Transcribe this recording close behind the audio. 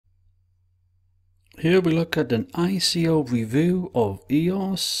Here we look at an ICO review of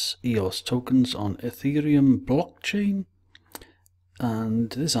EOS tokens on Ethereum blockchain. And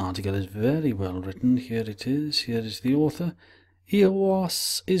this article is very well written. Here it is. Here is the author.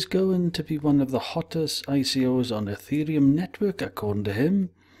 EOS is going to be one of the hottest ICOs on Ethereum network, according to him.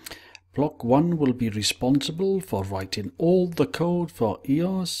 Block 1 will be responsible for writing all the code for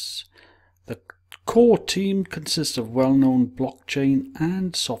EOS. The core team consists of well-known blockchain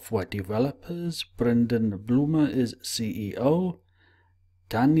and software developers. Brendan Bloomer is CEO.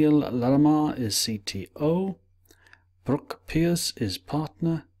 Daniel Larimer is CTO. Brooke Pierce is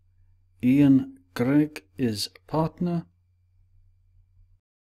partner. Ian Gregg is partner.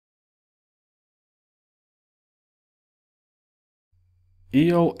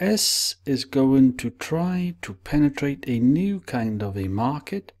 EOS is going to try to penetrate a new kind of a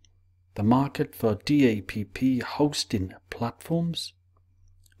market, the market for DAPP hosting platforms.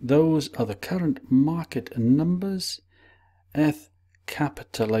 Those are the current market numbers. ETH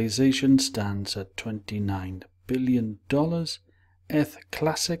capitalization stands at $29 billion. ETH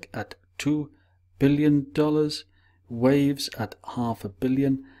Classic at $2 billion. Waves at $500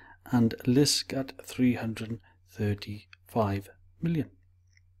 million. And Lisk at $335 million.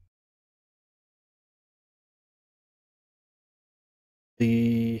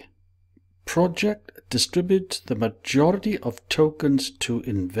 The project distributes the majority of tokens to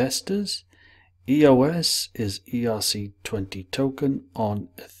investors. EOS is ERC20 token on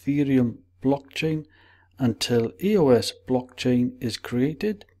Ethereum blockchain until EOS blockchain is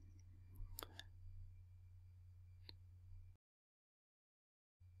created.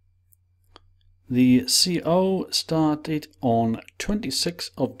 The CO started on 26th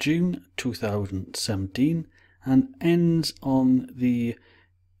of June 2017 and ends on the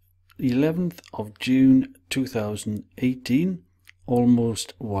 11th of June 2018,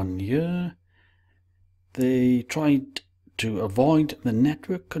 almost 1 year. They tried to avoid the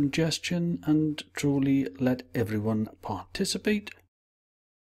network congestion and truly let everyone participate.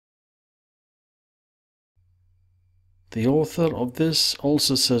 The author of this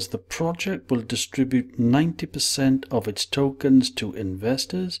also says the project will distribute 90% of its tokens to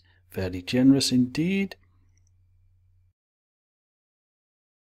investors. Very generous indeed.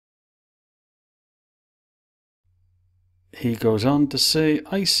 He goes on to say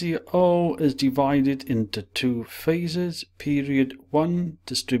ICO is divided into two phases. Period 1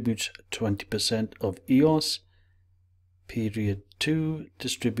 distributes 20% of EOS. Period 2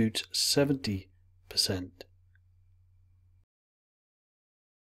 distributes 70%.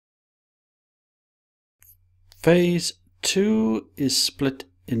 Phase 2 is split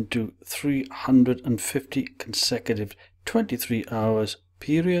into 350 consecutive 23 hours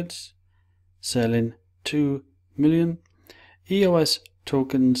periods, selling 2 million EOS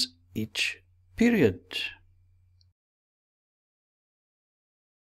tokens each period.